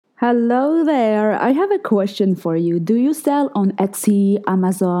Hello there. I have a question for you. Do you sell on Etsy,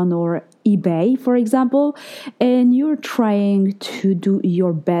 Amazon, or eBay, for example, and you're trying to do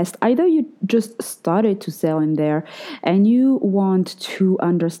your best? Either you just started to sell in there and you want to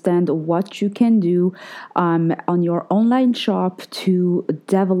understand what you can do on your online shop to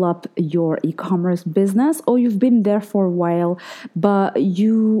develop your e commerce business, or you've been there for a while, but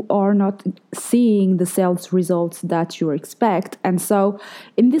you are not seeing the sales results that you expect. And so,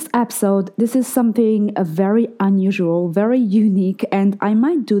 in this episode, this is something very unusual, very unique, and I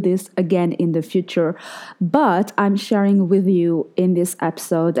might do this again in the future. But I'm sharing with you in this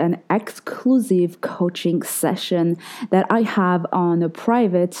episode an exclusive coaching session that I have on a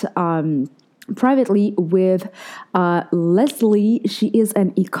privately with Leslee. She is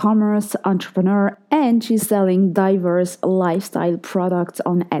an e-commerce entrepreneur and she's selling diverse lifestyle products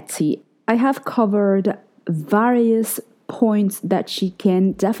on Etsy. I have covered various points that she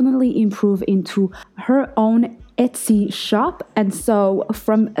can definitely improve into her own Etsy shop. And so,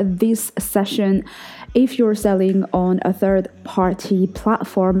 from this session, if you're selling on a third party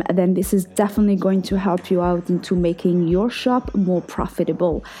platform, then this is definitely going to help you out into making your shop more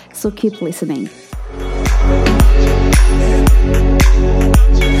profitable. So, keep listening.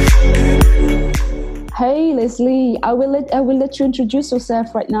 Hey Leslee, I will let you introduce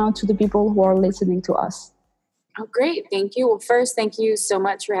yourself right now to the people who are listening to us. Oh, great. Thank you. Well, first, thank you so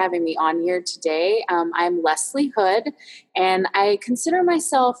much for having me on here today. I'm Leslie Hood, and I consider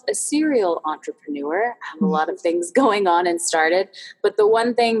myself a serial entrepreneur. I have a lot of things going on and started, but the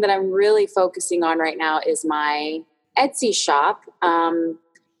one thing that I'm really focusing on right now is my Etsy shop. And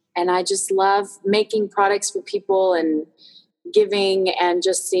I just love making products for people and giving and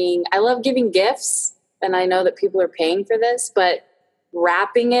just seeing. I love giving gifts, and I know that people are paying for this, but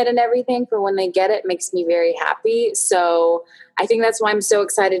wrapping it and everything for when they get it makes me very happy. So I think that's why I'm so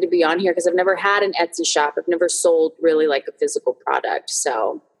excited to be on here, because I've never had an Etsy shop. I've never sold really like a physical product.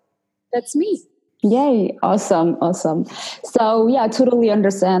 So that's me. Yay, awesome. So yeah, I totally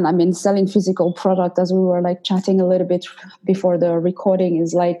understand. I mean, selling physical product, as we were like chatting a little bit before the recording,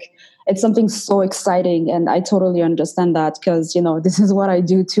 is like it's something so exciting, and I totally understand that because this is what I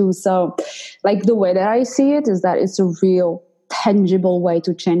do too. So like the way that I see it is that it's a real tangible way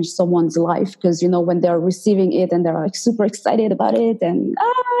to change someone's life, because when they're receiving it and they're like super excited about it, and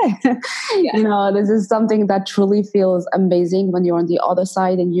this is something that truly feels amazing when you're on the other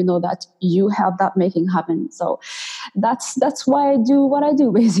side and you know that you help that making happen. So that's why I do what I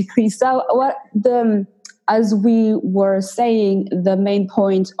do basically. So what the as we were saying, the main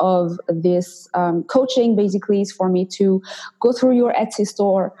point of this coaching basically is for me to go through your Etsy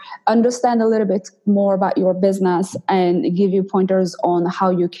store, understand a little bit more about your business, and give you pointers on how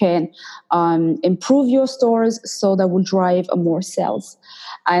you can improve your stores so that will drive more sales.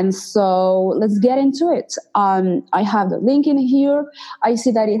 And so let's get into it. I have the link in here. I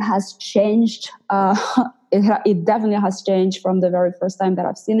see that it has changed. It definitely has changed from the very first time that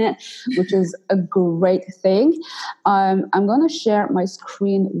I've seen it, which is a great thing. I'm going to share my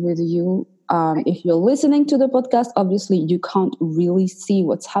screen with you. If you're listening to the podcast, obviously you can't really see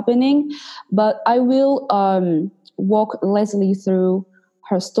what's happening, but I will walk Leslie through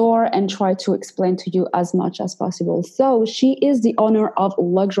her store and try to explain to you as much as possible. So she is the owner of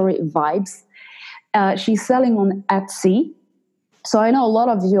LuxuryVibes. She's selling on Etsy. So I know a lot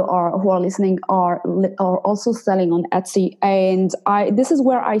of you who are listening are also selling on Etsy, and this is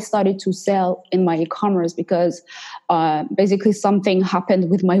where I started to sell in my e-commerce because basically something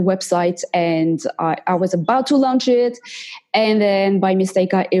happened with my website, and I was about to launch it, and then by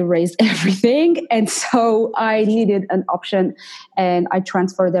mistake I erased everything, and so I needed an option, and I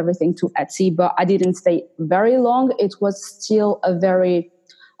transferred everything to Etsy. But I didn't stay very long. It was still a very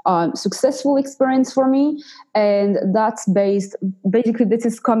successful experience for me, and that's basically this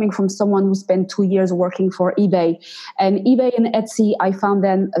is coming from someone who spent 2 years working for eBay, and eBay and Etsy, I found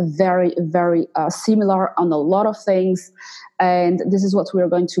them very, very similar on a lot of things, and this is what we're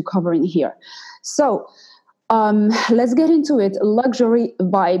going to cover in here. So let's get into it. Luxury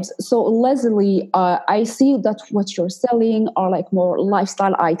vibes. So Leslie, I see that what you're selling are like more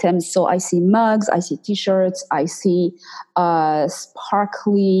lifestyle items. So I see mugs, I see t-shirts, I see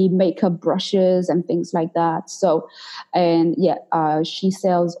sparkly makeup brushes and things like that. So, and yeah, she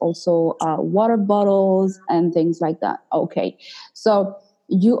sells also water bottles and things like that. Okay. So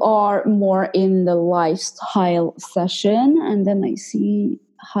you are more in the lifestyle session, and then I see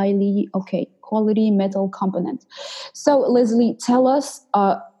quality metal component. So Leslie, tell us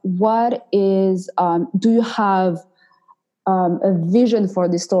what is do you have a vision for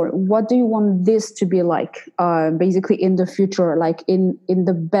this store. What do you want this to be like, basically in the future, like in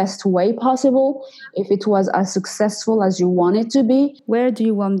the best way possible? If it was as successful as you want it to be, where do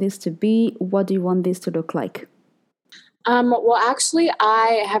you want this to be? What do you want this to look like? Well, actually,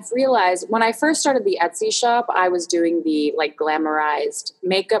 I have realized when I first started the Etsy shop, I was doing the like glamorized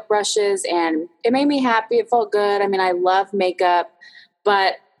makeup brushes, and it made me happy. It felt good. I mean, I love makeup,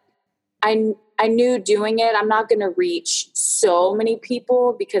 but I knew doing it, I'm not going to reach so many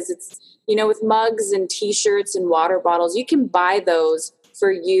people because it's, with mugs and t-shirts and water bottles, you can buy those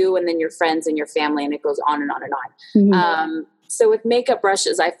for you and then your friends and your family, and it goes on and on and on. Mm-hmm. So with makeup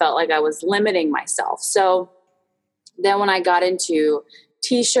brushes, I felt like I was limiting myself. So then when I got into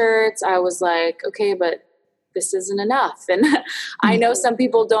t-shirts, I was like, okay, but this isn't enough. And I know some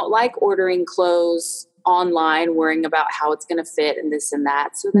people don't like ordering clothes online, worrying about how it's going to fit and this and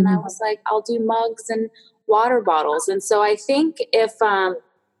that. So then I was like, I'll do mugs and water bottles. And so I think if how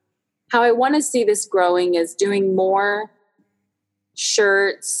I want to see this growing is doing more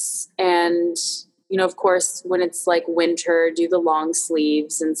shirts and, of course, when it's like winter, do the long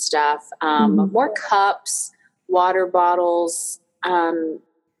sleeves and stuff, more cups, water bottles.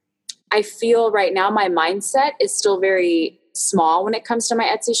 I feel right now my mindset is still very small when it comes to my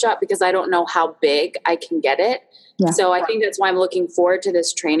Etsy shop because I don't know how big I can get it. Yeah. So I think that's why I'm looking forward to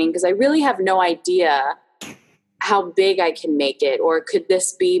this training, because I really have no idea how big I can make it, or could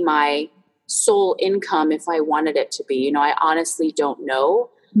this be my sole income if I wanted it to be? I honestly don't know.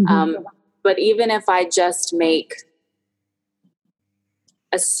 But even if I just make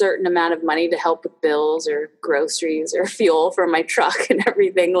a certain amount of money to help with bills or groceries or fuel for my truck and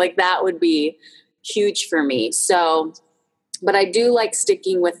everything, like that would be huge for me. So, but I do like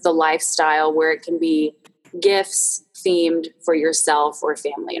sticking with the lifestyle where it can be gifts themed for yourself or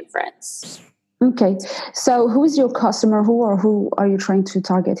family and friends. Okay. So who's your customer? Who are you trying to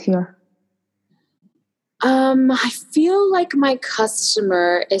target here? I feel like my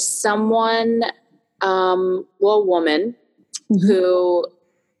customer is someone, woman who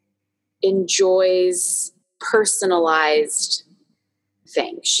enjoys personalized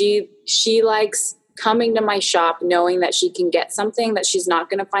things. She likes coming to my shop knowing that she can get something that she's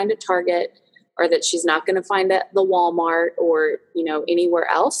not going to find at Target, or that she's not going to find at the Walmart or, anywhere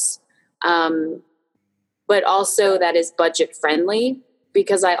else. But also that is budget friendly,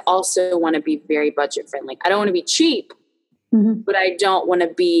 because I also want to be very budget friendly. I don't want to be cheap, but I don't want to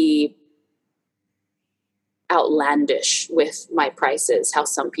be outlandish with my prices, how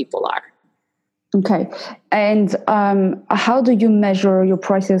some people are. Okay. And how do you measure your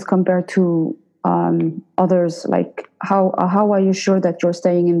prices compared to others? Like how are you sure that you're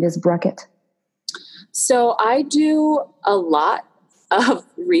staying in this bracket? So I do a lot of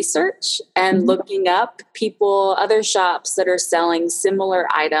research and looking up other shops that are selling similar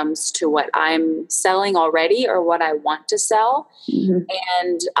items to what I'm selling already or what I want to sell.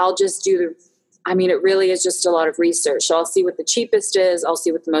 And I'll just it really is just a lot of research. So I'll see what the cheapest is. I'll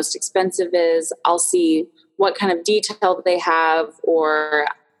see what the most expensive is. I'll see what kind of detail they have, or,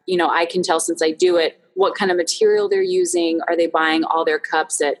 I can tell, since I do it, what kind of material they're using. Are they buying all their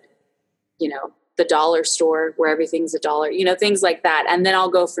cups at, the dollar store where everything's $1, things like that. And then I'll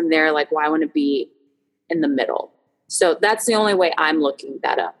go from there, like, I want to be in the middle. So that's the only way I'm looking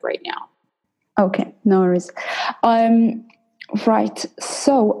that up right now. Okay. No worries. Right.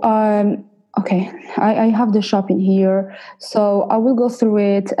 So, okay, I have the shop in here, so I will go through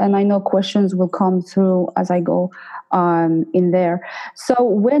it, and I know questions will come through as I go in there. So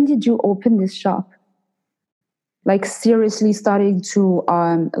when did you open this shop? Like seriously starting to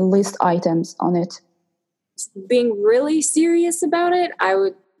list items on it? Being really serious about it, I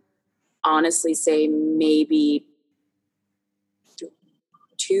would honestly say maybe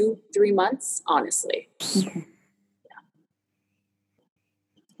 2-3 months, honestly. Okay. Yeah.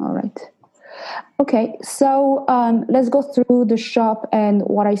 All right. Okay, so let's go through the shop and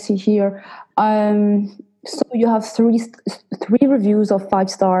what I see here. So you have three reviews of 5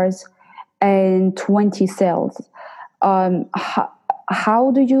 stars and 20 sales.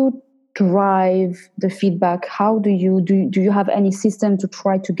 How do you drive the feedback? How do you have any system to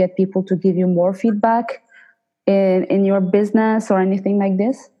try to get people to give you more feedback in your business or anything like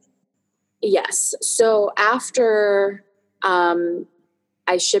this? Yes. So after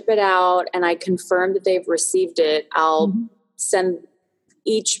I ship it out and I confirm that they've received it, I'll send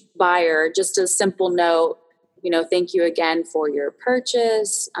each buyer just a simple note, thank you again for your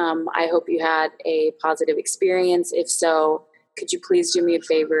purchase. I hope you had a positive experience. If so, could you please do me a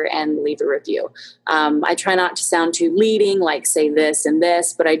favor and leave a review? I try not to sound too leading, like say this and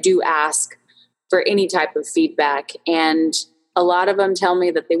this, but I do ask for any type of feedback. And a lot of them tell me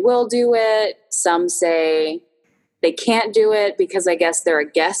that they will do it. Some say they can't do it because I guess they're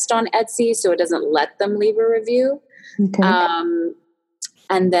a guest on Etsy, so it doesn't let them leave a review. Okay.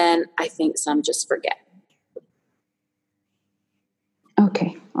 And then I think some just forget.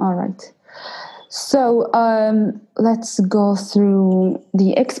 Okay. All right. So let's go through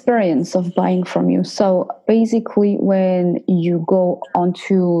the experience of buying from you. So basically, when you go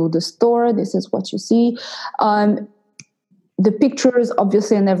onto the store, this is what you see. The pictures,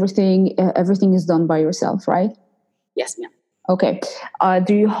 obviously, and everything is done by yourself, right? Yes, ma'am. Okay.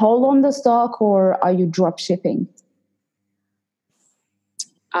 Do you hold on the stock, or are you drop shipping?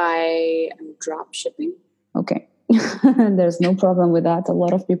 I am drop shipping. Okay. There's no problem with that. A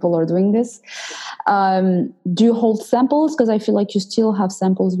lot of people are doing this. Do you hold samples? Because I feel like you still have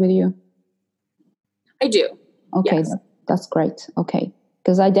samples with you. I do. Okay, yes. That's great. Okay.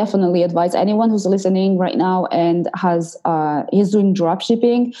 Because I definitely advise anyone who's listening right now and is doing drop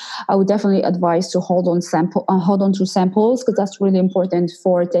shipping, I would definitely advise to hold on to samples, because that's really important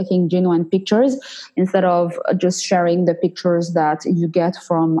for taking genuine pictures instead of just sharing the pictures that you get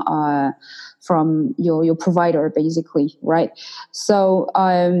from your provider, basically, right? So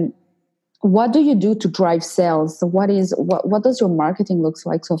what do you do to drive sales? What does your marketing looks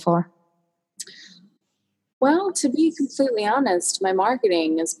like so far? Well, to be completely honest, my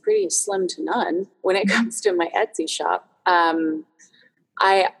marketing is pretty slim to none when it comes to my Etsy shop.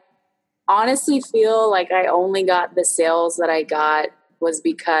 I honestly feel like I only got the sales that I got was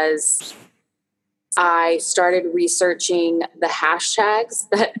because I started researching the hashtags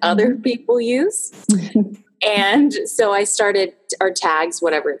that other people use. And so I started, or tags,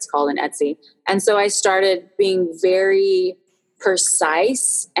 whatever it's called in Etsy. And so I started being very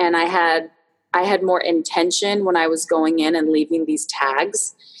precise, and I had more intention when I was going in and leaving these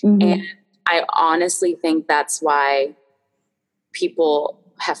tags. And I honestly think that's why people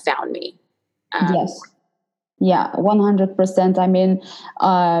have found me. Yes. Yeah, 100%. I mean,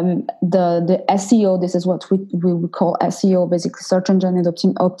 the SEO, this is what we call SEO, basically search engine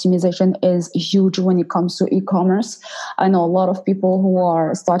optimization, is huge when it comes to e-commerce. I know a lot of people who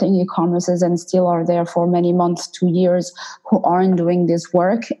are starting e-commerces and still are there for many months, 2 years, who aren't doing this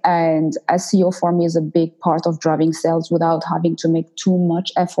work. And SEO for me is a big part of driving sales without having to make too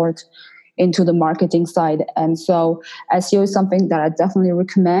much effort into the marketing side. And so SEO is something that I definitely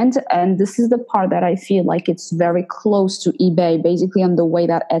recommend. And this is the part that I feel like it's very close to eBay, basically on the way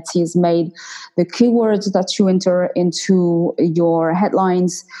that Etsy is made. The keywords that you enter into your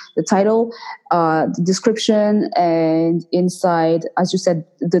headlines, the title, the description, and inside, as you said,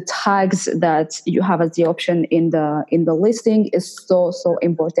 the tags that you have as the option in the listing is so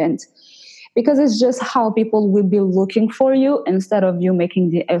important. Because it's just how people will be looking for you instead of you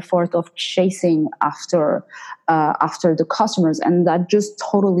making the effort of chasing after the customers, and that just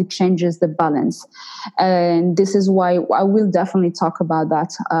totally changes the balance. And this is why I will definitely talk about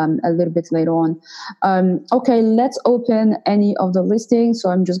that a little bit later on. Okay, let's open any of the listings. So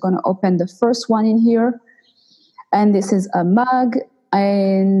I'm just going to open the first one in here, and this is a mug.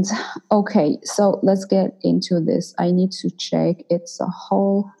 And okay, so let's get into this. I need to check. It's a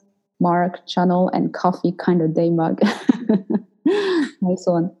whole Mark channel and coffee kind of day mug. Nice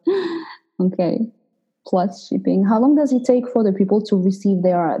one. Okay. Plus shipping. How long does it take for the people to receive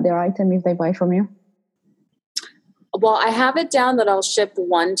their item if they buy from you? Well, I have it down that I'll ship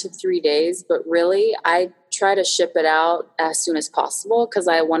 1 to 3 days, but really I try to ship it out as soon as possible because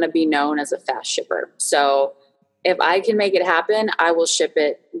I want to be known as a fast shipper. So if I can make it happen, I will ship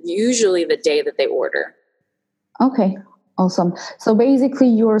it usually the day that they order. Okay. Awesome. So basically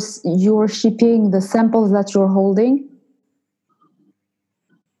you're shipping the samples that you're holding?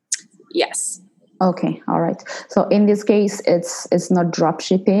 Yes. Okay. All right. So in this case, it's not drop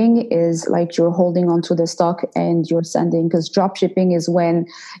shipping, is like you're holding onto the stock and you're sending, because drop shipping is when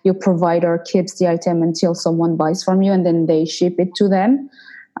your provider keeps the item until someone buys from you and then they ship it to them.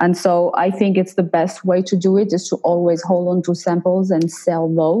 And so I think it's the best way to do it is to always hold on to samples and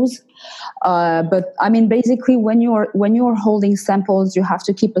sell those. But I mean, basically, when you're holding samples, you have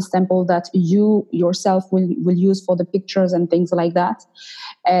to keep a sample that you yourself will use for the pictures and things like that.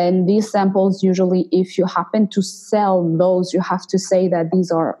 And these samples, usually, if you happen to sell those, you have to say that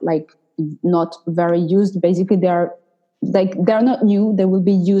these are like not very used. Basically, they're not new. They will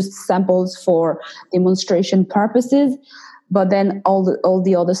be used samples for demonstration purposes. But then all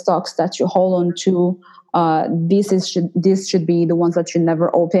the other stocks that you hold on to this should be the ones that you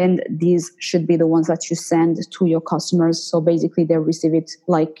never opened. These should be the ones that you send to your customers. So basically, they receive it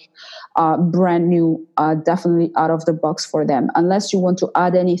like brand new, definitely out of the box for them. Unless you want to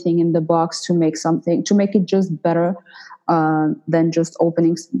add anything in the box to make it just better than just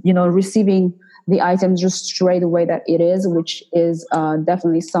opening, receiving the item just straight away that it is, which is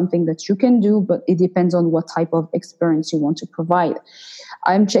definitely something that you can do, but it depends on what type of experience you want to provide.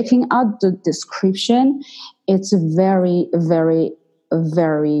 I'm checking out the description. It's very, very,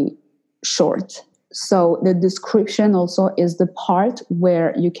 very short. So the description also is the part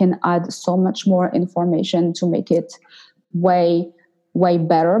where you can add so much more information to make it way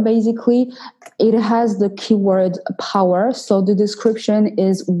better. Basically, it has the keyword power. So the description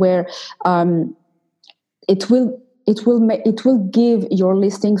is where it will give your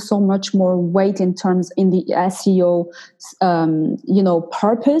listing so much more weight in the SEO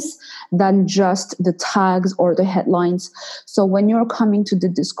purpose than just the tags or the headlines. So when you're coming to the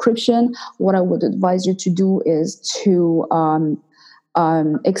description, what I would advise you to do is to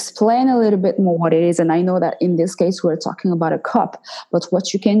explain a little bit more what it is. And I know that in this case we're talking about a cup, but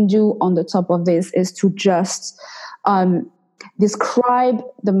what you can do on the top of this is to just describe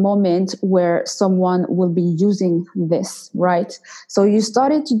the moment where someone will be using this, right? So you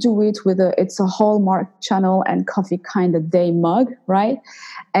started to do it with it's a Hallmark Channel and coffee kind of day mug, right?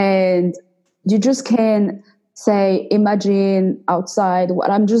 And you just can say, imagine outside.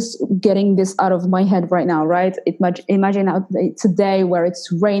 What I'm just getting this out of my head right now, right? Imagine out today where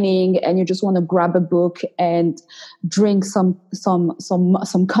it's raining and you just want to grab a book and drink some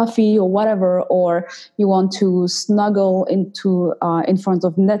coffee or whatever, or you want to snuggle in front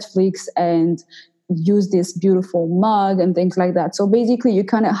of Netflix and use this beautiful mug and things like that. So basically, you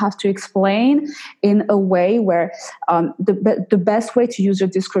kind of have to explain in a way where the best way to use your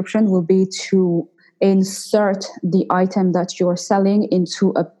description will be to insert the item that you're selling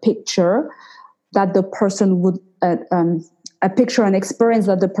into a picture that the person would, a picture, an experience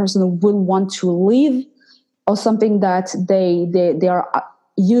that the person will want to live, or something that they are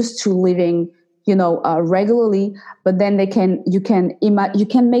used to living, regularly. But then you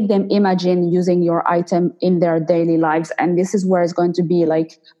can make them imagine using your item in their daily lives, and this is where it's going to be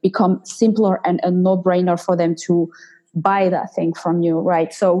become simpler and a no-brainer for them to buy that thing from you,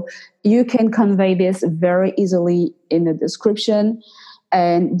 right? So you can convey this very easily in the description.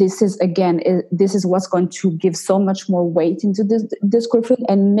 And this is what's going to give so much more weight into this description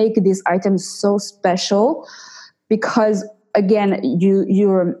and make these items so special. Because again,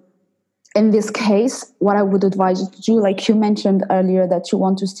 you're in this case, what I would advise you to do, like you mentioned earlier, that you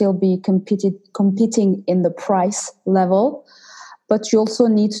want to still be competing in the price level, but you also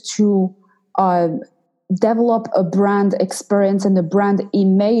need to develop a brand experience and a brand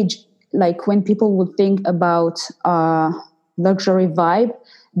image. Like when people will think about luxury vibe,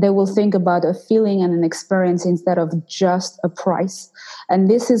 they will think about a feeling and an experience instead of just a price. And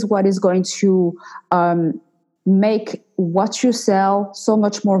this is what is going to make what you sell so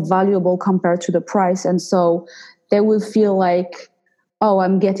much more valuable compared to the price. And so they will feel like, oh,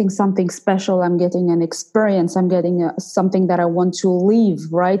 I'm getting something special. I'm getting an experience. I'm getting something that I want to leave,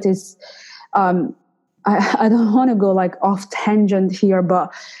 right? I don't want to go off tangent here,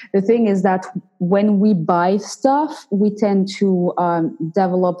 but the thing is that when we buy stuff, we tend to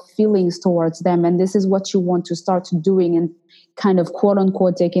develop feelings towards them. And this is what you want to start doing and kind of quote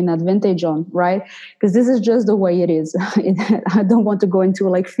unquote taking advantage on, right? Because this is just the way it is. I don't want to go into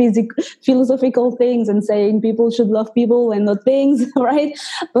philosophical things and saying people should love people and not things, right?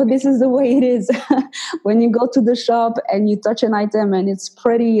 But this is the way it is. When you go to the shop and you touch an item and it's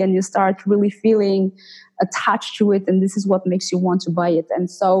pretty and you start really feeling attached to it, and this is what makes you want to buy it. And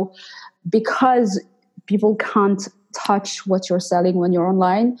so because people can't touch what you're selling when you're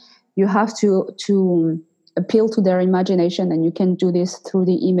online, you have to appeal to their imagination, and you can do this through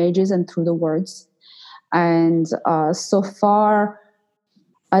the images and through the words. And so far,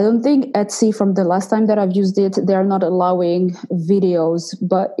 I don't think Etsy, from the last time that I've used it, they're not allowing videos.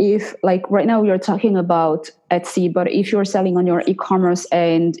 But if, right now we are talking about Etsy, but if you're selling on your e-commerce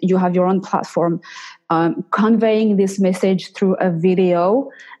and you have your own platform, conveying this message through a video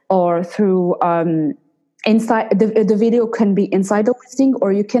or through inside the video can be inside the listing,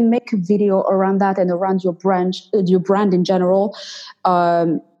 or you can make a video around that and around your brand in general,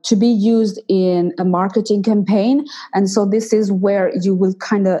 to be used in a marketing campaign. And so this is where you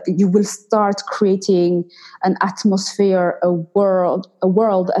will start creating an atmosphere, a world,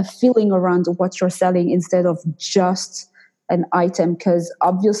 a feeling around what you're selling instead of just an item. Because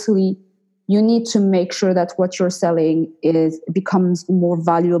obviously you need to make sure that what you're selling becomes more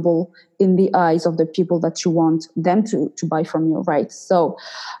valuable in the eyes of the people that you want them to buy from you, right? So,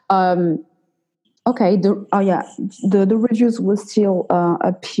 okay, the reviews will still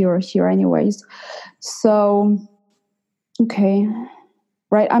appear here anyways. So, okay.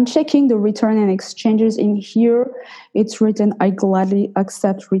 Right, I'm checking the return and exchanges in here. It's written, I gladly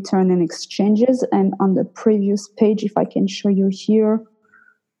accept return and exchanges. And on the previous page, if I can show you here,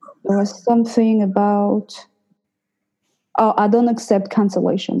 there was something about, oh, I don't accept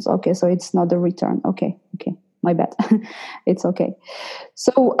cancellations. Okay, so it's not the return. Okay, my bad. It's okay.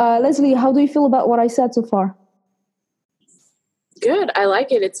 So, Leslie, how do you feel about what I said so far? Good. I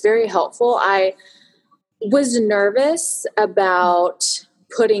like it. It's very helpful. I was nervous about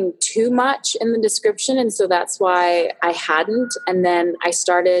putting too much in the description, and so that's why I hadn't. And then I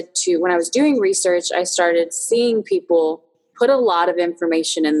started to, when I was doing research, I started seeing people put a lot of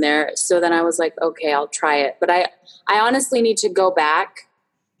information in there. So then I was like, okay, I'll try it. But I honestly need to go back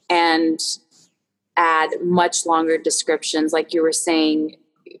and add much longer descriptions, like you were saying,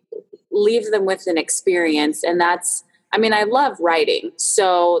 leave them with an experience. And that's, I mean, I love writing,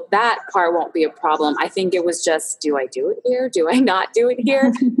 so that part won't be a problem. I think it was just, do I do it here? Do I not do it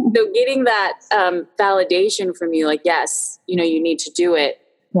here? So getting that validation from you, like, yes, you know, you need to do it.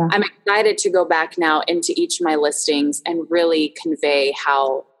 Yeah. I'm excited to go back now into each of my listings and really convey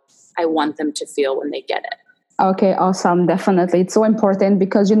how I want them to feel when they get it. Okay, awesome. Definitely. It's so important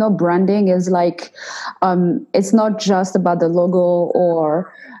because, you know, branding is like, it's not just about the logo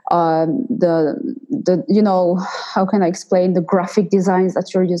or the you know, how can I explain, the graphic designs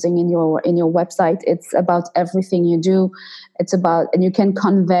that you're using in your website. It's about everything you do. It's about, and you can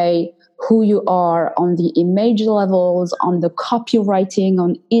convey who you are on the image levels, on the copywriting,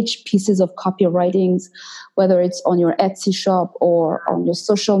 on each pieces of copywritings, whether it's on your Etsy shop or on your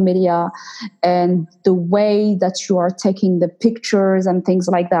social media, and the way that you are taking the pictures and things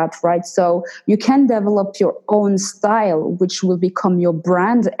like that, right? So you can develop your own style, which will become your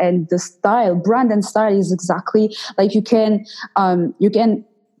brand. And the style, brand and style is exactly like you can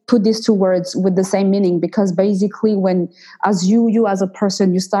put these two words with the same meaning, because basically when as you as a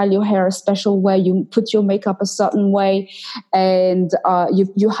person, you style your hair a special way, you put your makeup a certain way, and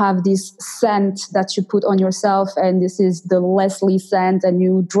you have this scent that you put on yourself, and this is the Leslee scent, and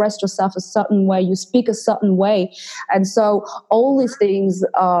you dress yourself a certain way, you speak a certain way, and so all these things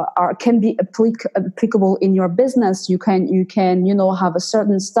can be applicable in your business. You can you know, have a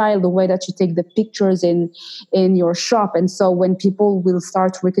certain style, the way that you take the pictures in your shop, and so when people will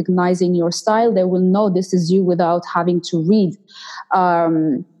start recognizing your style, they will know this is you without having to read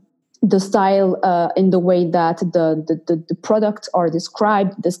the style in the way that the products are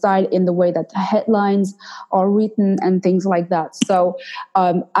described, the style in the way that the headlines are written, and things like that. So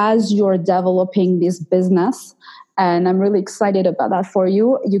as you're developing this business, and I'm really excited about that for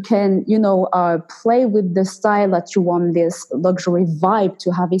you, you can, you know, play with the style that you want this luxury vibe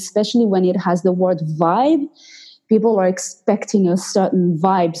to have, especially when it has the word vibe. People are expecting a certain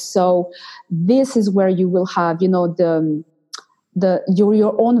vibe. So this is where you will have, you know,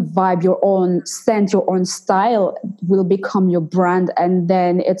 your own vibe, your own scent, your own style will become your brand. And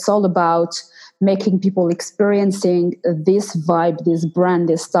then it's all about making people experiencing this vibe, this brand,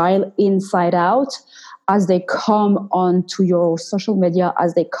 this style inside out, as they come onto your social media,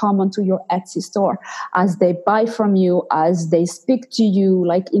 as they come onto your Etsy store, as they buy from you, as they speak to you,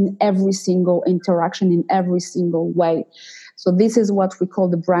 like in every single interaction, in every single way. So this is what we call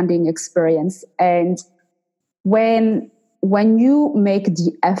the branding experience. And when you make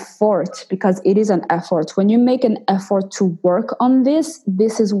the effort, because it is an effort, when you make an effort to work on this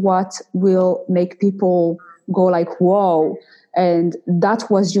is what will make people go like, whoa, and that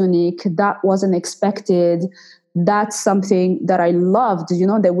was unique, that wasn't expected, that's something that I loved. You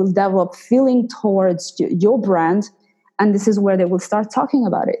know, they will develop feeling towards your brand, and this is where they will start talking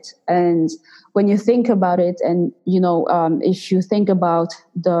about it. And when you think about it, and you know, if you think about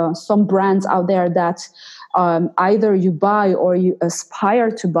some brands out there that either you buy or you aspire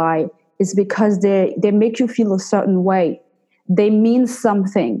to buy, it's because they make you feel a certain way. They mean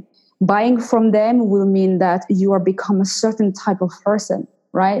something. Buying from them will mean that you are become a certain type of person,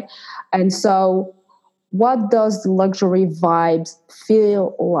 right? And so what does the luxury vibes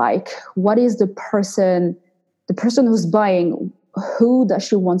feel like? What is the person who's buying, who does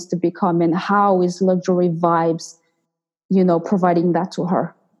she wants to become, and how is luxury vibes, you know, providing that to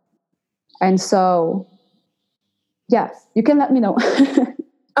her? And so, yeah, you can let me know.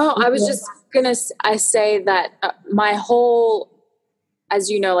 Oh, I was just going to say that my whole, as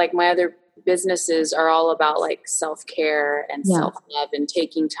you know, like my other businesses are all about like self-care and self-love and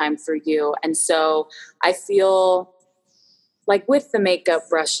taking time for you. And so I feel like with the makeup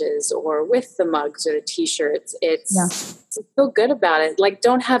brushes or with the mugs or the t-shirts, feel good about it. Like,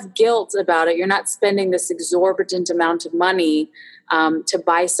 don't have guilt about it. You're not spending this exorbitant amount of money to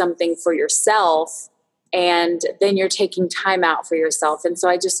buy something for yourself, and then you're taking time out for yourself. And so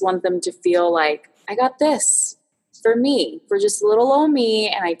I just want them to feel like, I got this for me, for just little old me,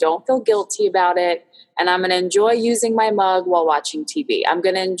 and I don't feel guilty about it. And I'm going to enjoy using my mug while watching TV. I'm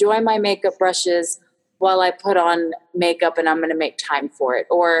going to enjoy my makeup brushes while I put on makeup, and I'm going to make time for it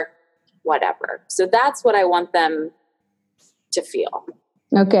or whatever. So that's what I want them to feel.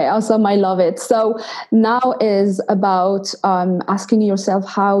 Okay, awesome. I love it. So now is about asking yourself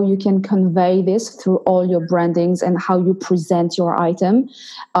how you can convey this through all your brandings and how you present your item.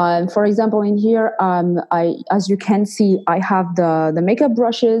 For example, in here, as you can see, I have the makeup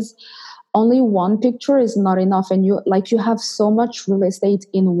brushes. Only one picture is not enough, and you have so much real estate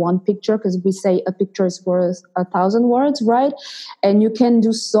in one picture, because we say a picture is worth 1,000 words, right? And you can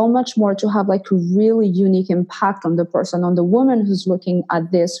do so much more to have like a really unique impact on the person, on the woman who's looking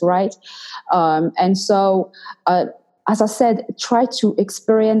at this, right? And so, as I said, try to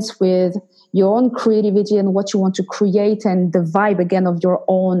experience with your own creativity and what you want to create, and the vibe again of your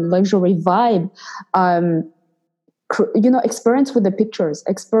own luxury vibe. Experience with the pictures,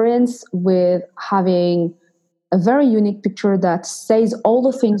 experience with having a very unique picture that says all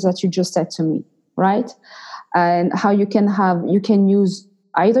the things that you just said to me, right? And how you can use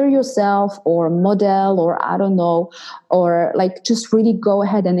either yourself or model, or I don't know, or like just really go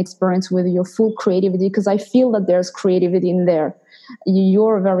ahead and experience with your full creativity, because I feel that there's creativity in there.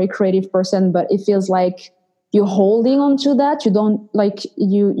 You're a very creative person, but it feels like you're holding on to that. You don't like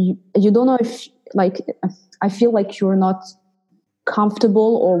you don't know if like. I feel like you're not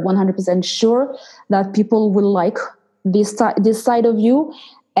comfortable or 100% sure that people will like this side of you.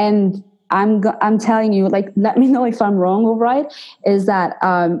 And I'm telling you, like, let me know if I'm wrong or right, is that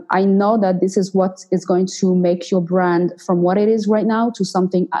I know that this is what is going to make your brand from what it is right now to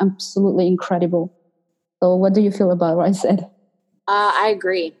something absolutely incredible. So what do you feel about what I said? I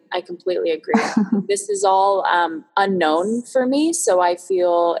agree. I completely agree. This is all unknown for me. So I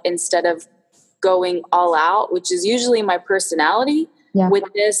feel instead of going all out, which is usually my personality. With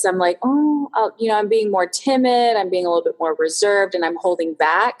this, I'm like, I'm being more timid. I'm being a little bit more reserved, and I'm holding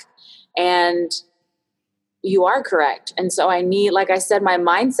back. And you are correct. And so I need, like I said, my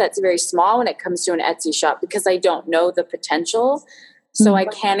mindset's very small when it comes to an Etsy shop, because I don't know the potential. So I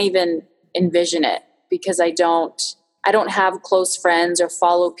can't even envision it, because I don't have close friends or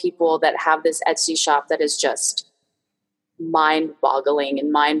follow people that have this Etsy shop that is just mind-boggling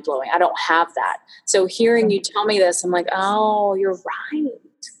and mind-blowing. I don't have that. So hearing you tell me this, I'm like, oh, you're right.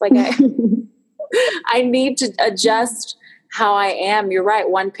 Like I need to adjust how I am. You're right.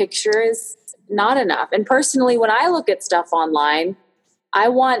 One picture is not enough. And personally, when I look at stuff online, I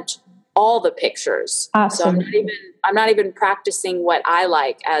want all the pictures. Absolutely. So I'm not even practicing what I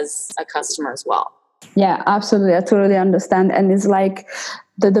like as a customer as well. Yeah, absolutely. I totally understand. And it's like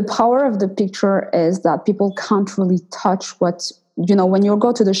the power of the picture is that people can't really touch what, when you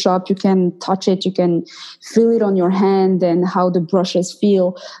go to the shop, you can touch it, you can feel it on your hand and how the brushes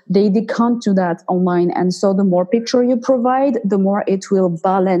feel. They can't do that online. And so the more picture you provide, the more it will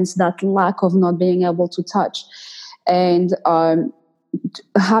balance that lack of not being able to touch. And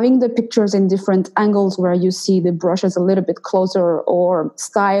having the pictures in different angles where you see the brushes a little bit closer or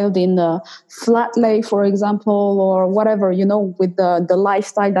styled in a flat lay, for example, or whatever, with the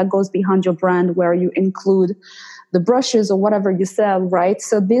lifestyle that goes behind your brand, where you include the brushes or whatever you sell, right?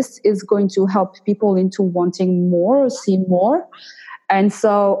 So this is going to help people into wanting more or see more. And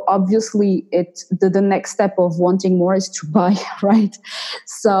so obviously the next step of wanting more is to buy, right?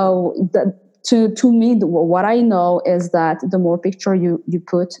 So to me, what I know is that the more picture you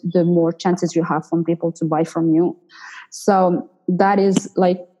put, the more chances you have from people to buy from you. So that is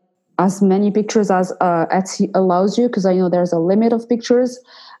like as many pictures as Etsy allows you, because I know there's a limit of pictures.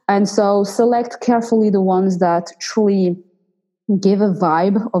 And so select carefully the ones that truly give a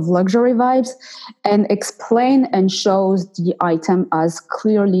vibe of luxury vibes and explain and shows the item as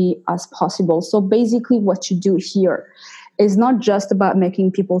clearly as possible. So basically what you do here is not just about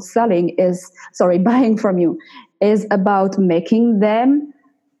making people buying from you, is about making them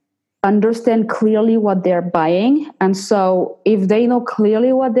understand clearly what they're buying. And so if they know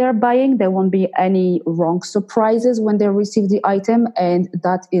clearly what they're buying, there won't be any wrong surprises when they receive the item. And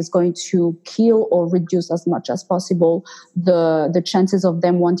that is going to kill or reduce as much as possible the chances of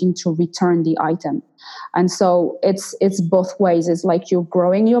them wanting to return the item. And so it's both ways. It's like you're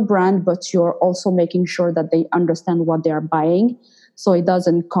growing your brand, but you're also making sure that they understand what they're buying, so it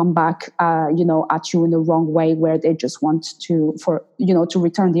doesn't come back, at you in the wrong way, where they just want to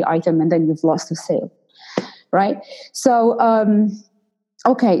return the item and then you've lost the sale, right? So,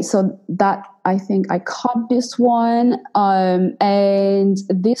 okay, so that, I think I caught this one, and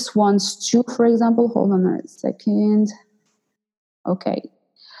this one's too. For example, hold on a second. Okay,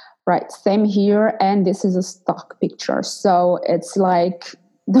 right, same here, and this is a stock picture. So it's like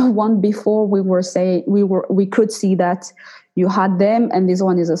the one before we could see that you had them, and this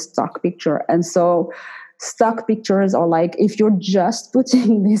one is a stock picture. And so stock pictures are like, if you're just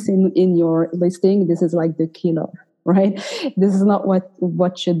putting this in your listing, this is like the killer, right? This is not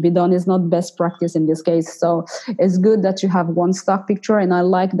what should be done. It's not best practice in this case. So it's good that you have one stock picture, and I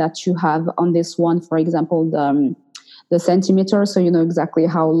like that you have on this one, for example, the centimeter, so you know exactly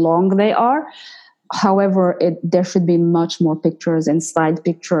how long they are. However, there should be much more pictures and side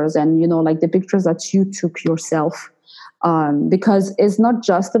pictures, and like the pictures that you took yourself, because it's not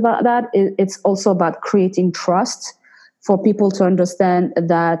just about that. It's also about creating trust for people to understand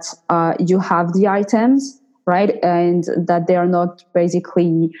that you have the items, right, and that they are not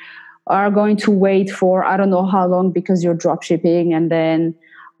basically are going to wait for I don't know how long because you're drop shipping. And then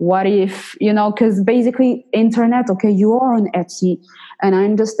what if, because basically internet, okay, you are on Etsy, and I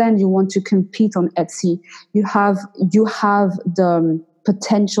understand you want to compete on Etsy. You have the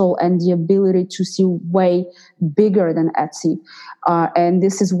potential and the ability to see way bigger than Etsy. And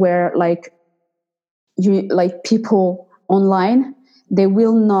this is where people online, they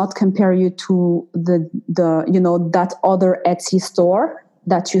will not compare you to the that other Etsy store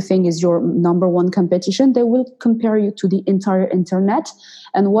that you think is your number one competition. They will compare you to the entire internet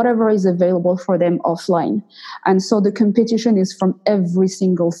and whatever is available for them offline. And so the competition is from every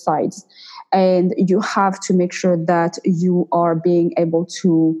single side. And you have to make sure that you are being able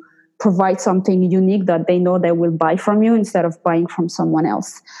to provide something unique that they know they will buy from you instead of buying from someone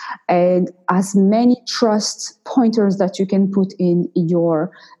else. And as many trust pointers that you can put in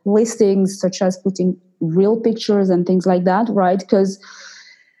your listings, such as putting real pictures and things like that, right? Because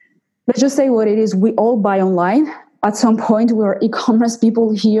let's just say what it is. We all buy online. At some point, we're e-commerce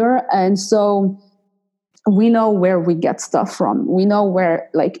people here. And so we know where we get stuff from. We know where,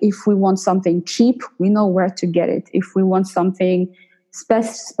 if we want something cheap, we know where to get it. If we want something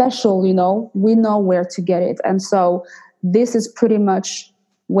special, we know where to get it. And so this is pretty much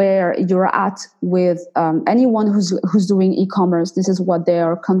where you're at with anyone who's doing e-commerce. This is what they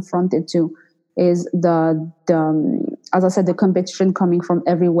are confronted to, is the as I said, the competition coming from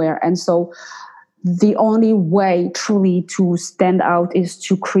everywhere. And so the only way truly to stand out is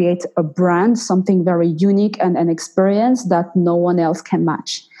to create a brand, something very unique and an experience that no one else can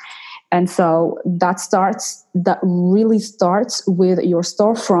match. And so that really starts with your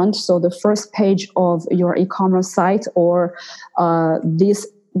storefront. So the first page of your e-commerce site, or this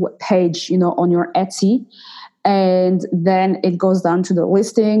page, on your Etsy. And then it goes down to the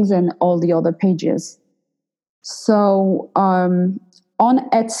listings and all the other pages. So on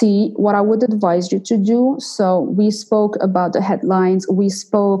Etsy, what I would advise you to do, so we spoke about the headlines, we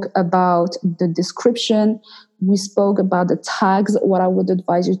spoke about the description, we spoke about the tags. What I would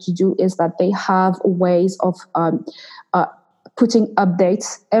advise you to do is that they have ways of putting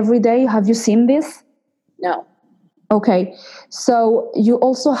updates every day. Have you seen this? No. Okay, so you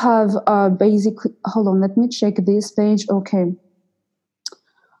also have basically, hold on, let me check this page. Okay.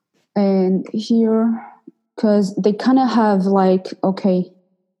 And here, because they kind of have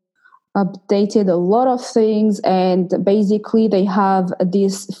updated a lot of things, and basically they have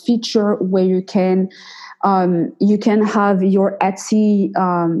this feature where you can have your Etsy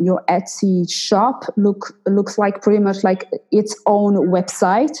shop looks like pretty much like its own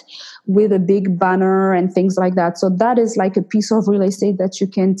website with a big banner and things like that. So that is like a piece of real estate that you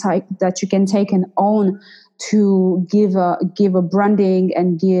can take and own, to give a branding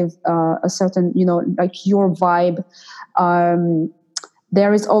and give a certain, your vibe.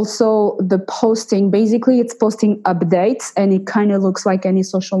 There is also the posting. Basically, it's posting updates, and it kind of looks like any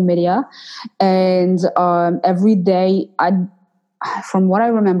social media. And every day, from what I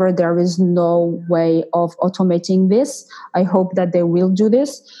remember, there is no way of automating this. I hope that they will do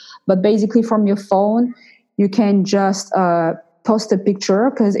this. But basically, from your phone, you can just post a picture,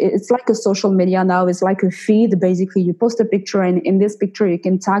 because it's like a social media now. It's like a feed. Basically, you post a picture, and in this picture, you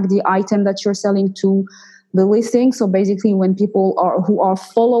can tag the item that you're selling to the listing. So basically, when people who are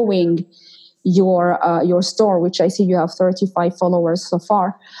following your store, which I see you have 35 followers so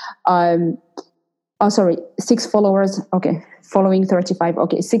far. Oh, sorry, 6 followers. Okay, following 35.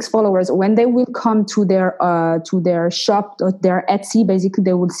 Okay, 6 followers. When they will come to their shop, or their Etsy, basically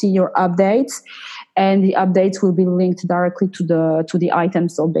they will see your updates, and the updates will be linked directly to the item.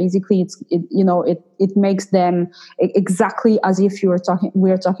 So basically, it makes them exactly as if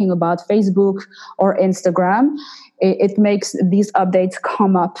we are talking about Facebook or Instagram. It makes these updates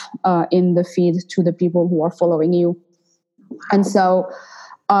come up in the feed to the people who are following you, and so.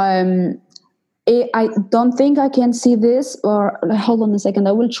 I don't think I can see this, or hold on a second.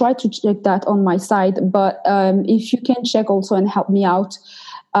 I will try to check that on my side. But if you can check also and help me out,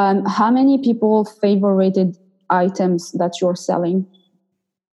 how many people favorited items that you're selling?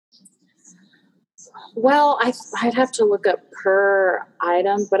 Well, I'd have to look up per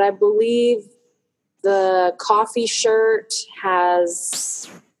item, but I believe the coffee shirt has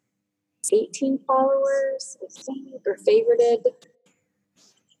 18 followers, I think, or favorited.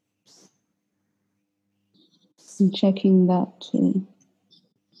 I'm checking that too.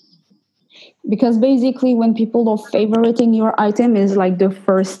 Because basically, when people are favoriting your item, is like the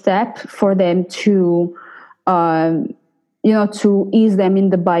first step for them to, to ease them in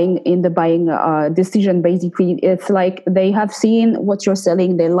the buying decision. Basically, it's like they have seen what you're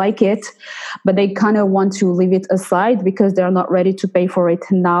selling, they like it, but they kind of want to leave it aside because they're not ready to pay for it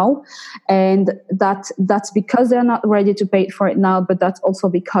now, and that's because they're not ready to pay for it now. But that's also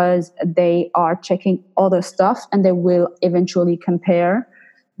because they are checking other stuff, and they will eventually compare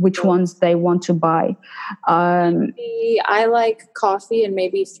which ones they want to buy. I like coffee and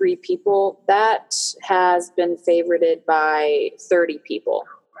maybe 3 people. That has been favorited by 30 people.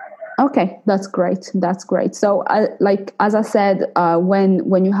 Okay, that's great. That's great. So, as I said,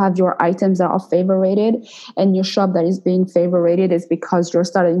 when you have your items that are favorited and your shop that is being favorited, is because you're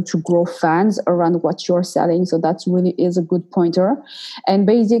starting to grow fans around what you're selling. So that really is a good pointer. And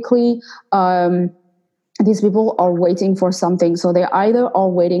basically, these people are waiting for something. So they either are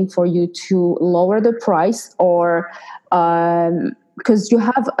waiting for you to lower the price, or because you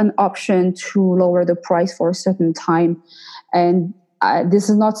have an option to lower the price for a certain time. And this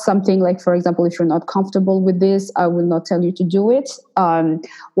is not something like, for example, if you're not comfortable with this, I will not tell you to do it.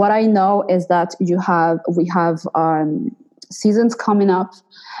 What I know is that we have seasons coming up,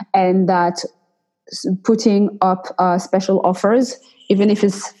 and that putting up special offers, even if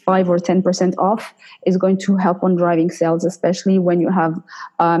it's 5 or 10% off, is going to help on driving sales, especially when you have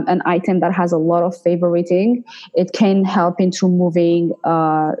an item that has a lot of favoriting. It can help into moving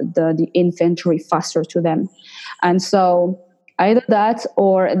the inventory faster to them. And so either that,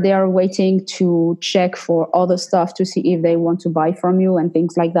 or they are waiting to check for other stuff to see if they want to buy from you and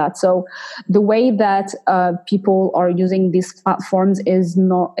things like that. So the way that people are using these platforms is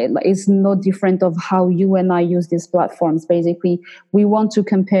no different of how you and I use these platforms. Basically, we want to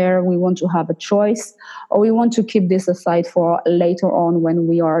compare, we want to have a choice, or we want to keep this aside for later on when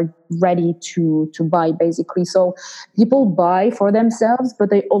we are ready to buy, basically. So people buy for themselves,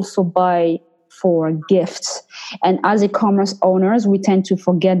 but they also buy for gifts. And as e-commerce owners, we tend to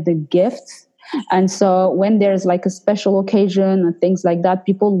forget the gifts. And so when there's like a special occasion and things like that,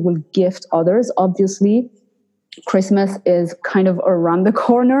 people will gift others. Obviously, Christmas is kind of around the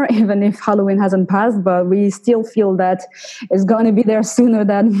corner, even if Halloween hasn't passed, but we still feel that it's going to be there sooner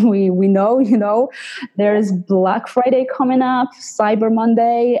than we know. There's Black Friday coming up, Cyber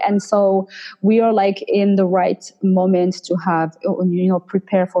Monday. And so we are like in the right moment to have,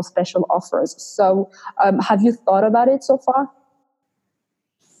 prepare for special offers. So have you thought about it so far?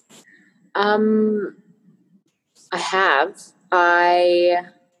 I have. I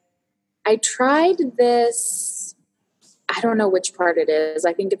tried this. I don't know which part it is.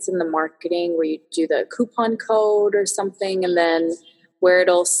 I think it's in the marketing where you do the coupon code or something, and then where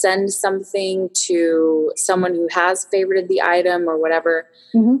it'll send something to someone who has favorited the item or whatever.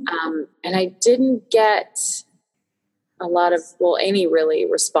 Mm-hmm. And I didn't get any really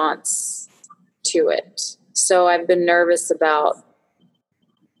response to it. So I've been nervous about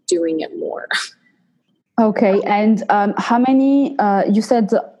doing it more. Okay. And how many, you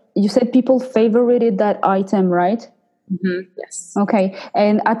said people favorited that item, right? Mm-hmm. Yes. Okay.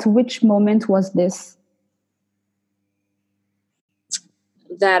 And at which moment was this?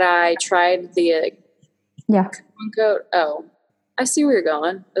 That I tried the coupon code. Oh, I see where you're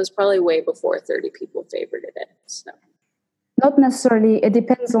going. It was probably way before 30 people favorited it. So. Not necessarily. It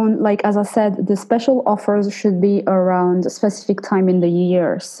depends on, like, as I said, the special offers should be around a specific time in the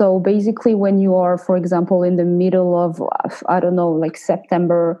year. So basically, when you are, for example, in the middle of, I don't know, like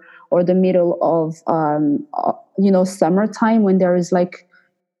September or the middle of, summertime, when there is like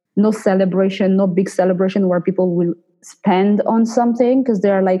no celebration, no big celebration where people will spend on something, because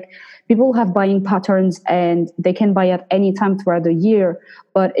they're like, people have buying patterns and they can buy at any time throughout the year,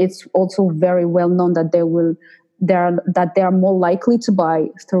 but it's also very well known that they are more likely to buy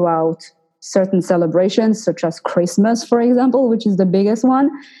throughout certain celebrations, such as Christmas, for example, which is the biggest one,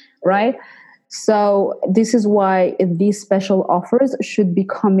 right? So this is why these special offers should be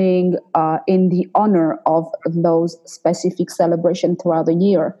coming in the honor of those specific celebrations throughout the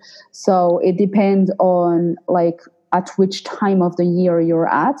year. So it depends on like at which time of the year you're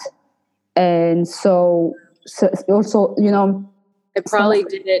at, and so also I probably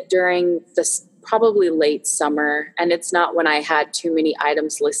did it during this probably late summer, and it's not when I had too many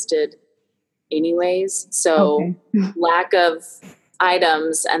items listed anyways. So okay. lack of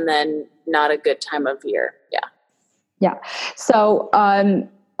items and then not a good time of year. Yeah. So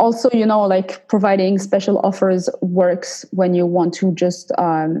also, like providing special offers works when you want to just,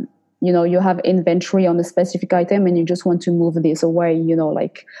 you have inventory on a specific item and you just want to move this away,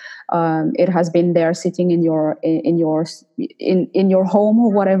 like it has been there sitting in your home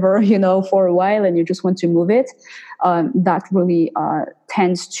or whatever, for a while, and you just want to move it. That really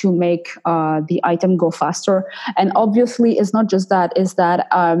tends to make the item go faster. And obviously, it's not just that, is that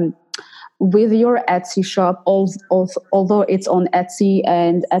with your Etsy shop, although it's on Etsy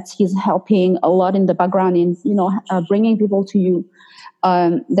and Etsy is helping a lot in the background in, bringing people to you,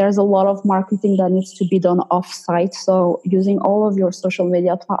 there's a lot of marketing that needs to be done off-site. So using all of your social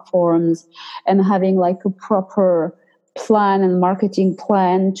media platforms and having like a proper plan and marketing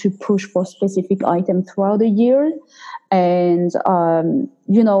plan to push for specific items throughout the year. And,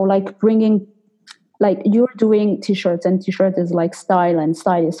 like bringing, like you're doing t-shirts, and t-shirt is like style and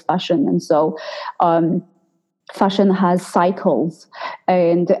style is fashion. And so fashion has cycles,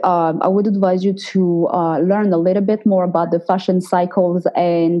 and I would advise you to learn a little bit more about the fashion cycles.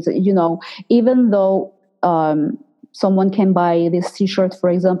 And even though someone can buy this t-shirt, for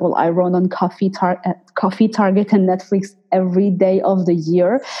example, I run on Coffee, Target, and Netflix every day of the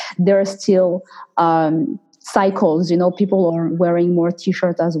year, there are still cycles. People are wearing more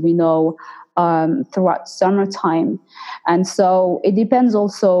t-shirts, as we know, throughout summertime. And so it depends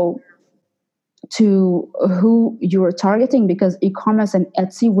also to who you're targeting, because e-commerce and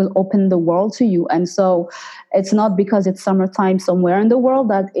Etsy will open the world to you. And so it's not because it's summertime somewhere in the world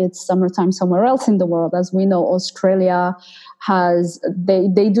that it's summertime somewhere else in the world. As we know, Australia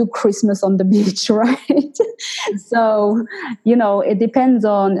they do Christmas on the beach, right? So it depends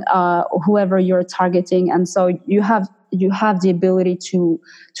on whoever you're targeting. And so you have the ability to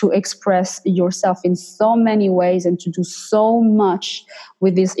express yourself in so many ways and to do so much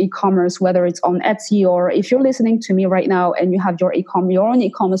with this e-commerce, whether it's on Etsy, or if you're listening to me right now and you have your own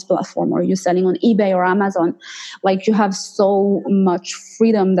e-commerce platform, or you're selling on eBay or Amazon, like you have so much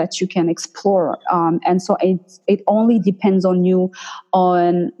freedom that you can explore. And so it only depends on you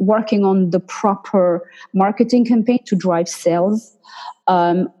on working on the proper marketing campaign to drive sales.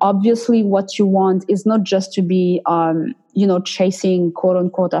 Obviously, what you want is not just to be, chasing quote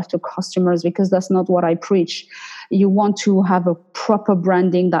unquote after customers, because that's not what I preach. You want to have a proper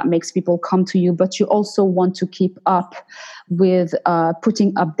branding that makes people come to you, but you also want to keep up with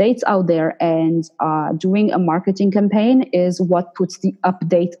putting updates out there, and doing a marketing campaign is what puts the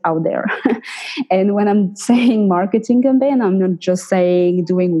update out there. And when I'm saying marketing campaign, I'm not just saying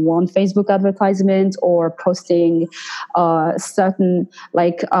doing one Facebook advertisement or posting certain,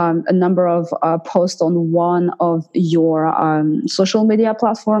 like a number of posts on one of your social media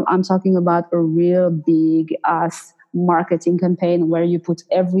platform. I'm talking about a real big ass marketing campaign where you put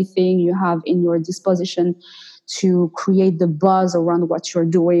everything you have in your disposition to create the buzz around what you're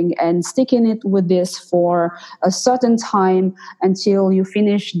doing, and sticking it with this for a certain time until you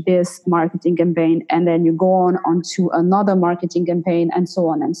finish this marketing campaign, and then you go on to another marketing campaign, and so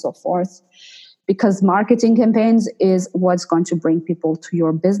on and so forth. Because marketing campaigns is what's going to bring people to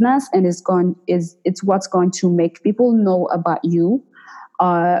your business, and it's what's going to make people know about you,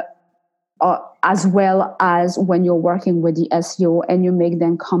 as well as when you're working with the SEO and you make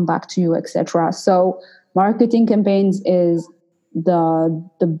them come back to you, etc. So marketing campaigns is the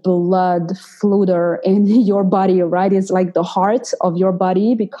blood flutter in your body, right? It's like the heart of your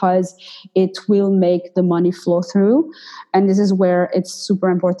body, because it will make the money flow through. And this is where it's super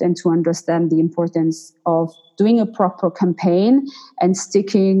important to understand the importance of doing a proper campaign and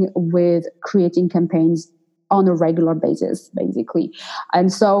sticking with creating campaigns on a regular basis, basically.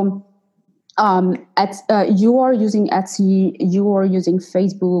 And so you are using Etsy, you are using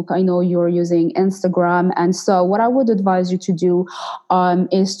Facebook, I know you're using Instagram. And so what I would advise you to do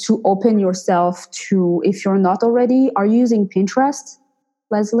is to open yourself to, if you're not already, are you using Pinterest,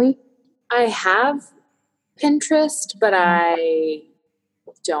 Leslie? I have Pinterest, but I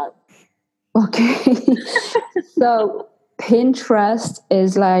don't. Okay. So Pinterest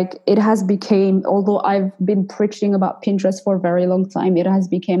is like, it has become, although I've been preaching about Pinterest for a very long time, it has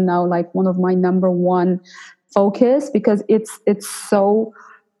become now like one of my number one focus, because it's so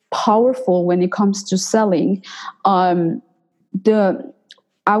powerful when it comes to selling. I'm going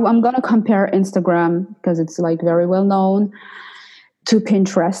to compare Instagram, because it's like very well known, to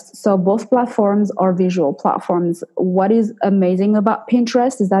Pinterest. So both platforms are visual platforms. What is amazing about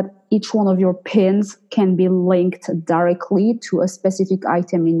Pinterest is that each one of your pins can be linked directly to a specific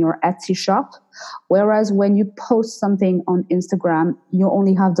item in your Etsy shop. Whereas when you post something on Instagram, you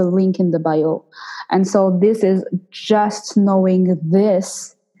only have the link in the bio. And so this is, just knowing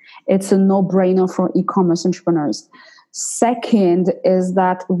this, it's a no-brainer for e-commerce entrepreneurs. Second is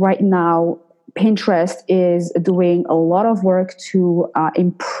that right now, Pinterest is doing a lot of work to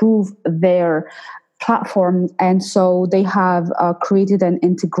improve their platform. And so they have created an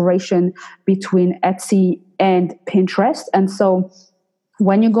integration between Etsy and Pinterest. And so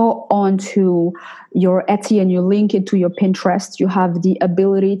when you go on to your Etsy and you link it to your Pinterest, you have the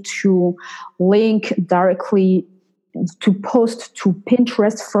ability to link directly to post to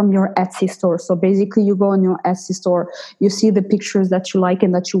Pinterest from your Etsy store. So basically you go on your Etsy store, you see the pictures that you like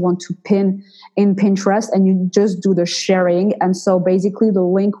and that you want to pin in Pinterest, and you just do the sharing. And so basically the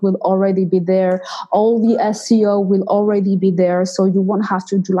link will already be there. All the SEO will already be there. So you won't have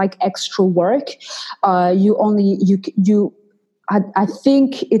to do like extra work. I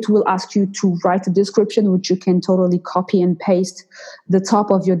think it will ask you to write a description, which you can totally copy and paste the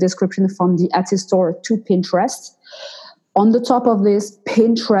top of your description from the Etsy store to Pinterest. On the top of this,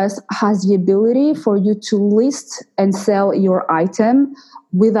 Pinterest has the ability for you to list and sell your item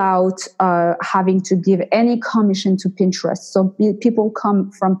without having to give any commission to Pinterest. So people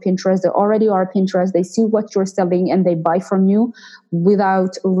come from Pinterest, they already are Pinterest, they see what you're selling and they buy from you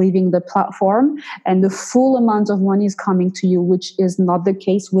without leaving the platform. And the full amount of money is coming to you, which is not the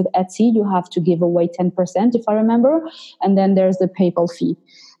case with Etsy. You have to give away 10%, if I remember. And then there's the PayPal fee.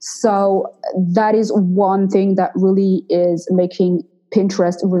 So that is one thing that really is making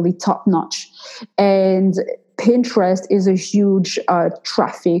Pinterest really top notch. And Pinterest is a huge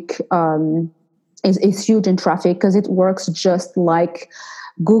traffic, is huge in traffic, because it works just like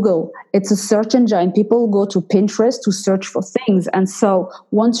Google. It's a search engine. People go to Pinterest to search for things. And so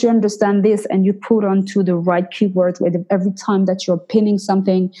once you understand this and you put onto the right keyword, with every time that you're pinning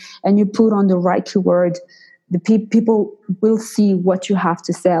something and you put on the right keyword, the people will see what you have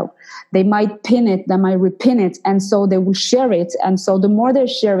to sell. They might pin it, they might repin it, and so they will share it. And so the more they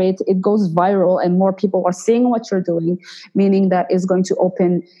share it, it goes viral and more people are seeing what you're doing, meaning that it's going to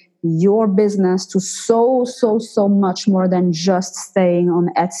open your business to so much more than just staying on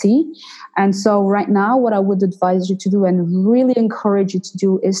Etsy. And so right now, what I would advise you to do and really encourage you to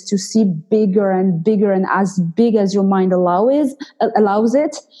do is to see bigger and bigger and as big as your mind allows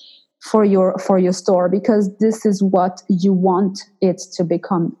it for your store, because this is what you want it to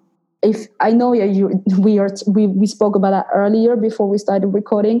become. If I know we spoke about that earlier before we started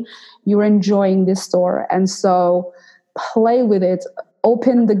recording, you're enjoying this store, and so play with it.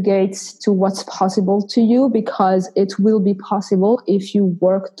 Open the gates to what's possible to you, because it will be possible if you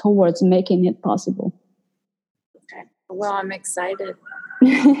work towards making it possible. Okay. Well, I'm excited.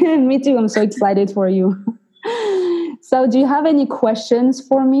 Me too. I'm so excited for you. So do you have any questions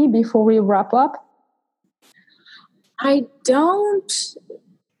for me before we wrap up? I don't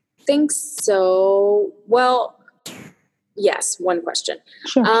think so. Well, yes, one question.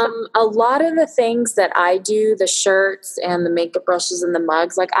 Sure. A lot of the things that I do, the shirts and the makeup brushes and the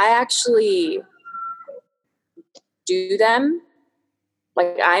mugs, like I actually do them.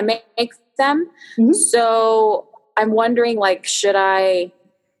 Like I make them. Mm-hmm. So I'm wondering, like,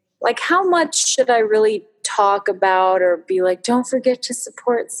 how much should I really talk about or be like, don't forget to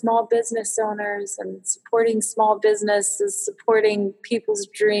support small business owners, and supporting small businesses, supporting people's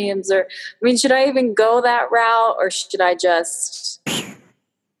dreams? Or, I mean, should I even go that route, or should I just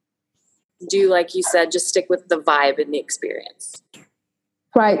do, like you said, just stick with the vibe and the experience?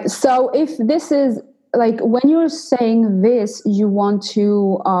 Right. So if this is like, when you're saying this, you want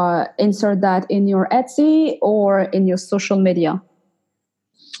to insert that in your Etsy or in your social media?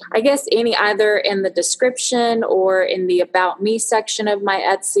 I guess either in the description or in the About Me section of my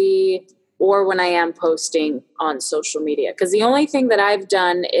Etsy. or when I am posting on social media. Because the only thing that I've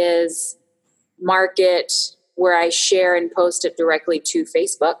done is market where I share and post it directly to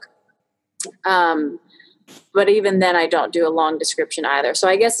Facebook. But even then, I don't do a long description either. So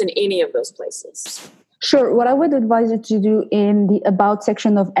I guess in any of those places. Sure. What I would advise you to do in the About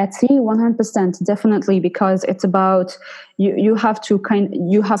section of Etsy, 100%, definitely, because it's about you have to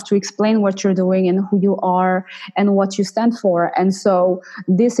explain what you're doing and who you are and what you stand for. And so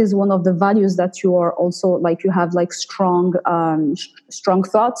this is one of the values that you are also like, you have like strong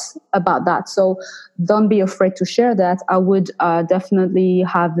thoughts about that. So don't be afraid to share that. I would definitely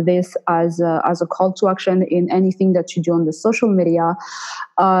have this as a call to action in anything that you do on the social media.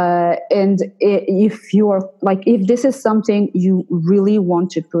 If this is something you really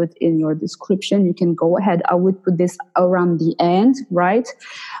want to put in your description, you can go ahead. I would put this around the end, right?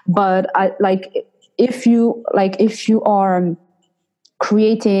 But if you are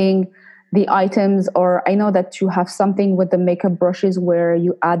creating the items, or I know that you have something with the makeup brushes where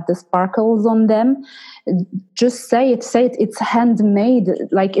you add the sparkles on them, just say it, it's handmade.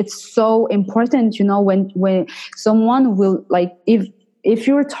 Like, it's so important, when someone will, like, if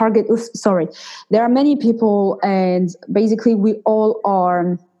your target, there are many people, and basically we all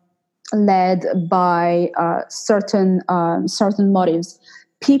are led by certain motives.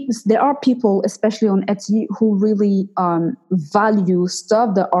 There are people, especially on Etsy, who really value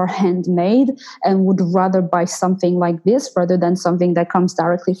stuff that are handmade and would rather buy something like this rather than something that comes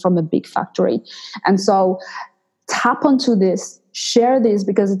directly from a big factory. And so tap onto this, share this,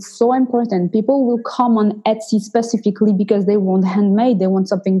 because it's so important. People will come on Etsy specifically because they want handmade. They want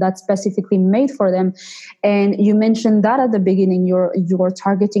something that's specifically made for them. And you mentioned that at the beginning, you're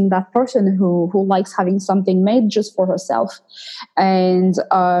targeting that person who likes having something made just for herself. And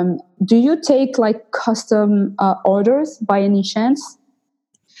do you take like custom orders by any chance?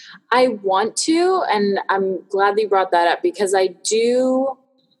 I want to, and I'm glad that you brought that up, because I do.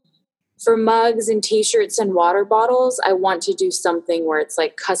 For mugs and t-shirts and water bottles, I want to do something where it's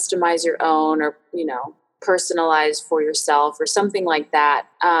like customize your own, or, personalize for yourself or something like that.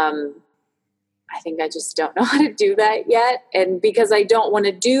 I think I just don't know how to do that yet. And because I don't want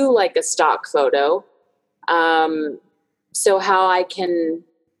to do like a stock photo. So how I can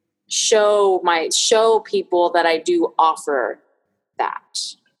show people that I do offer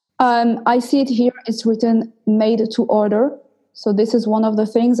that. I see it here. It's written made to order. So this is one of the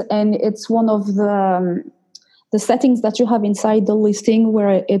things, and it's one of the settings that you have inside the listing,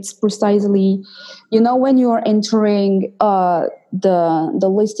 where it's precisely, when you're entering the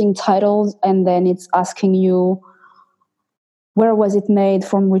listing titles, and then it's asking you where was it made,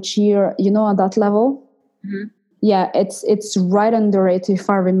 from which year, at that level. Mm-hmm. Yeah, it's right under it, if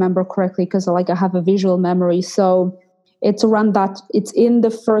I remember correctly, because I have a visual memory. So it's around that. It's in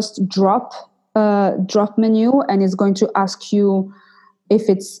the first drop menu, and it's going to ask you if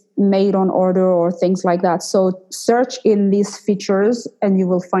it's made on order or things like that. So search in these features and you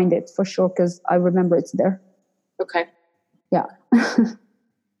will find it for sure, because I remember it's there. Okay. Yeah.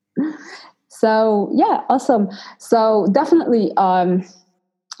 So yeah, awesome. So definitely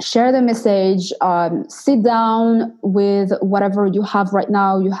share the message, sit down with whatever you have right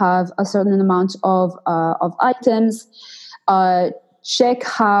now. You have a certain amount of items. Check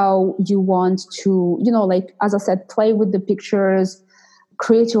how you want to, as I said, play with the pictures,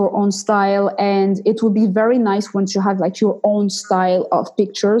 create your own style. And it will be very nice once you have your own style of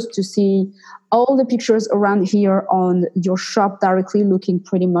pictures to see all the pictures around here on your shop directly looking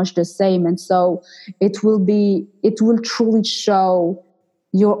pretty much the same. And so it will truly show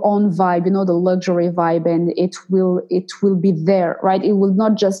your own vibe, the luxury vibe, and it will be there, right? It will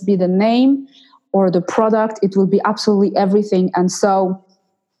not just be the name or the product, it will be absolutely everything. And so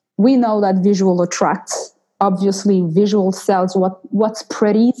we know that visual attracts. Obviously, visual sells. What's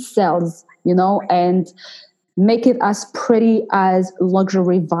pretty sells, and make it as pretty as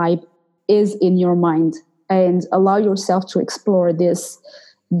luxury vibe is in your mind, and allow yourself to explore this,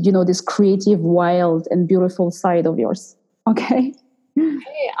 this creative, wild, and beautiful side of yours. Okay?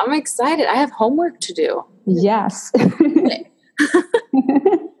 Hey, I'm excited. I have homework to do. Yes.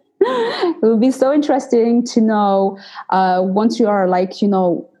 It will be so interesting to know once you are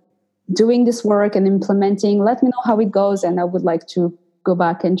doing this work and implementing. Let me know how it goes, and I would like to go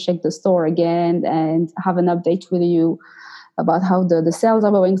back and check the store again and have an update with you about how the sales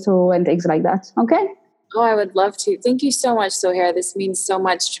are going through and things like that. Okay? Oh, I would love to. Thank you so much, Sohair. This means so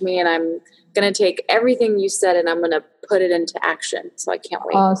much to me, and I'm going to take everything you said and I'm going to put it into action. So I can't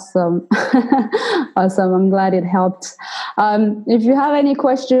wait. Awesome. Awesome. I'm glad it helped. If you have any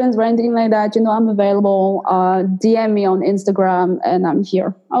questions or anything like that, I'm available. DM me on Instagram and I'm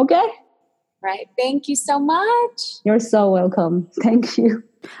here. Okay? Right. Thank you so much. You're so welcome. Thank you.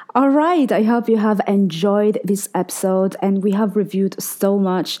 All right, I hope you have enjoyed this episode and we have reviewed so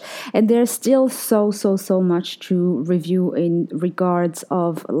much and there's still so much to review in regards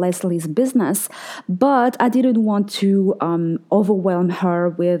of Leslee's business, but I didn't want to overwhelm her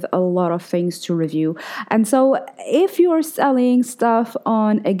with a lot of things to review. And so if you're selling stuff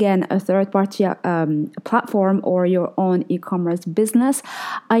on, again, a third party platform or your own e-commerce business,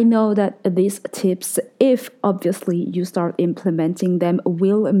 I know that these tips, if obviously you start implementing them,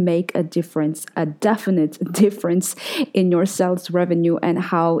 will make a difference, a definite difference in your sales revenue and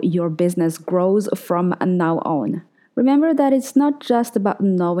how your business grows from now on. Remember that it's not just about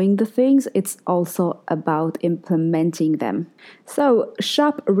knowing the things, it's also about implementing them. So,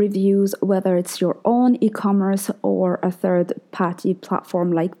 shop reviews, whether it's your own e commerce or a third party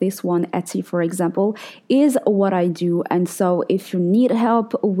platform like this one, Etsy, for example, is what I do. And so, if you need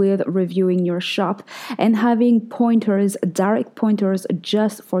help with reviewing your shop and having pointers, direct pointers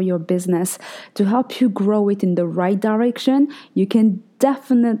just for your business to help you grow it in the right direction, you can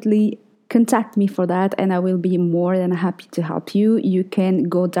definitely contact me for that and I will be more than happy to help you. You can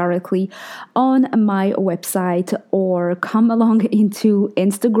go directly on my website or come along into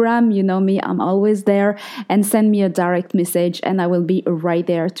Instagram. You know me, I'm always there, and send me a direct message and I will be right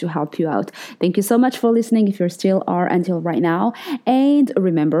there to help you out. Thank you so much for listening if you still are until right now. And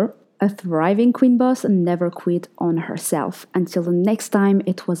remember, a thriving queen boss never quit on herself. Until the next time,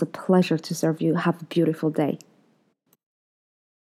 it was a pleasure to serve you. Have a beautiful day.